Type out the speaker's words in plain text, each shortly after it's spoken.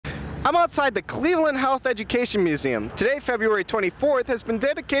I'm outside the Cleveland Heath Education Museum. Today, February 24th, has been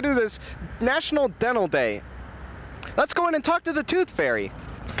dedicated to this National Dental Day. Let's go in and talk to the Tooth Fairy.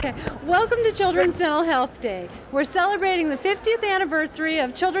 Okay. Welcome to Children's Dental Health Day. We're celebrating the 50th anniversary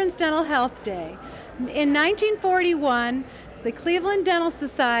of Children's Dental Health Day. In 1941, the Cleveland Dental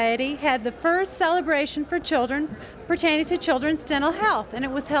Society had the first celebration for children pertaining to children's dental health, and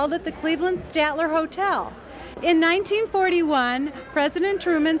it was held at the Cleveland Statler Hotel. In 1941, President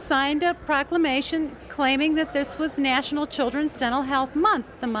Truman signed a proclamation claiming that this was National Children's Dental Health Month,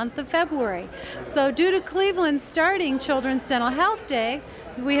 the month of February. So due to Cleveland starting Children's Dental Health Day,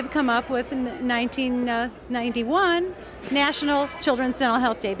 we have come up with in 1991, National Children's Dental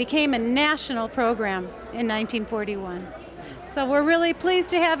Health Day. It became a national program in 1941. So we're really pleased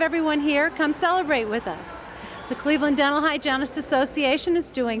to have everyone here come celebrate with us. The Cleveland Dental Hygienist Association is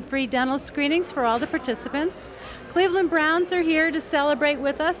doing free dental screenings for all the participants. Cleveland Browns are here to celebrate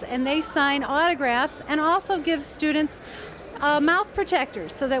with us, and they sign autographs and also give students mouth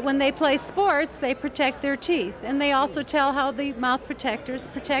protectors so that when they play sports, they protect their teeth. And they also tell how the mouth protectors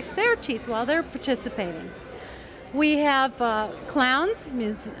protect their teeth while they're participating. We have clowns,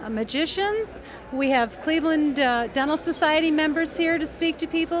 magicians. We have Cleveland Dental Society members here to speak to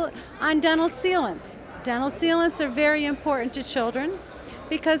people on dental sealants. Dental sealants are very important to children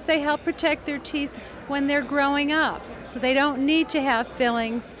because they help protect their teeth when they're growing up. So they don't need to have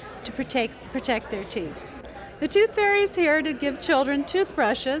fillings to protect their teeth. The Tooth Fairy is here to give children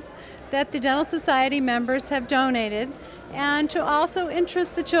toothbrushes that the Dental Society members have donated, and to also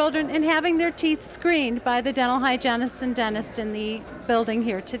interest the children in having their teeth screened by the dental hygienists and dentists in the building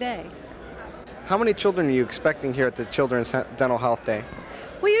here today. How many children are you expecting here at the Children's Dental Health Day?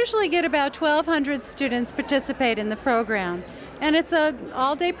 We usually get about 1,200 students participate in the program, and it's an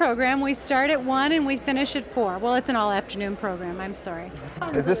all-day program. We start at 1 and we finish at 4. Well, it's an all-afternoon program, I'm sorry.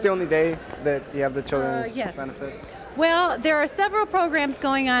 Is this the only day that you have the children's yes. benefit? Well, there are several programs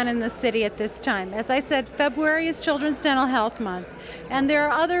going on in the city at this time. As I said, February is Children's Dental Health Month, and there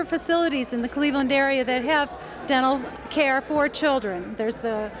are other facilities in the Cleveland area that have dental care for children. There's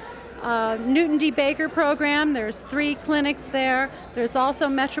the Newton D. Baker program. There's 3 clinics there. There's also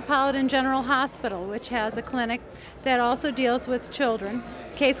Metropolitan General Hospital, which has a clinic that also deals with children.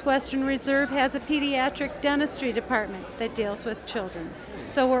 Case Western Reserve has a pediatric dentistry department that deals with children.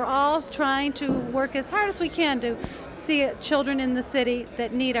 So we're all trying to work as hard as we can to see children in the city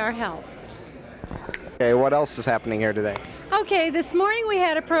that need our help. Okay, what else is happening here today? Okay, this morning we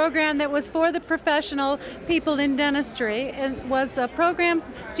had a program that was for the professional people in dentistry. It was a program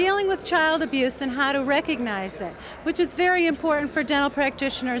dealing with child abuse and how to recognize it, which is very important for dental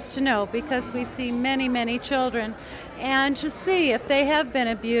practitioners to know because we see many, many children, and to see if they have been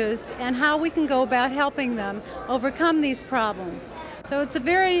abused and how we can go about helping them overcome these problems. So it's a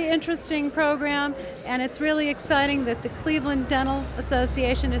very interesting program, and it's really exciting that the Cleveland Dental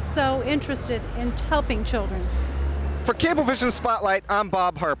Association is so interested in helping children. For Cablevision Spotlight, I'm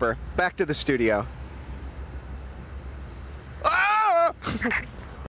Bob Harper. Back to the studio. Ah!